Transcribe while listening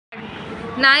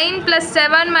9 plus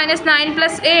 7 minus 9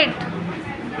 plus 8.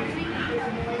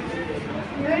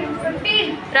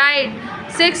 15. Right.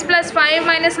 6 plus 5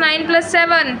 minus 9 plus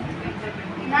 7.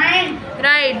 9.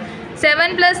 Right.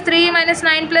 7 plus 3 minus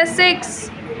 9 plus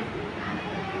 6.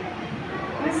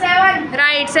 7.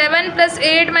 Right. 7 plus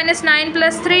 8 minus 9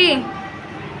 plus 3.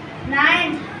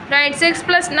 9. Right. 6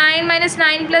 plus 9 minus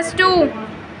 9 plus 2.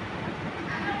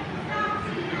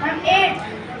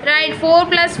 8. Right. 4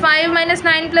 plus 5 minus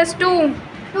 9 plus 2.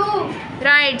 2.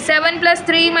 Right. 7 plus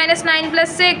 3 minus 9 plus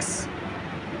 6.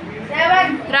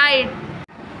 7. Right.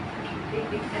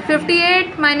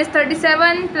 58 minus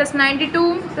 37 plus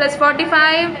 92 plus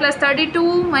 45 plus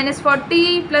 32 minus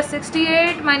 40 plus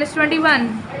 68 minus 21.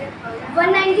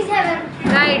 197.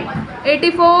 Right.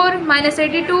 84 minus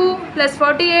 82 plus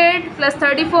 48 plus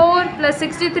 34 plus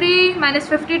 63 minus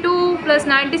 52 plus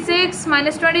 96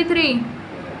 minus 23.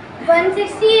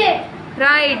 168.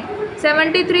 Right.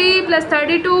 73 plus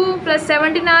 32 plus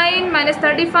 79 minus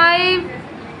 35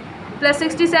 plus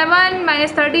 67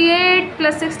 minus 38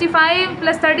 plus 65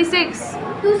 plus 36.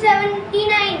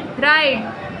 279. Right.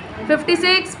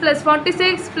 56 plus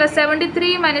 46 plus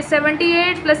 73 minus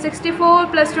 78 plus 64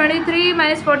 plus 23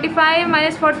 minus 45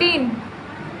 minus 14.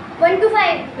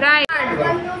 125. Right.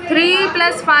 3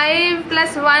 plus 5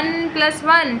 plus 1 plus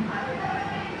 1.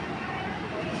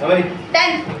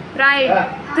 10. Right.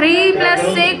 3 plus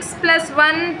 6 plus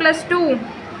 1 plus 2.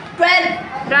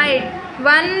 12. Right.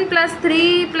 1 plus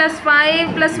 3 plus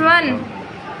 5 plus 1.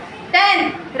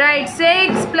 10. Right.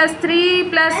 6 plus 3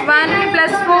 plus 1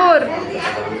 plus 4.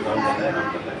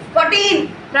 14.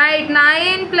 Right.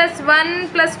 9 plus 1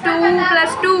 plus 2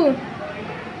 plus 2.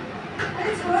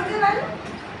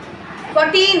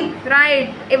 14.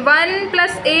 Right. 1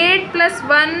 plus 8 plus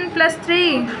 1 plus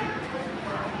 3.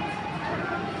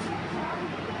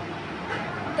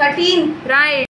 13. Right.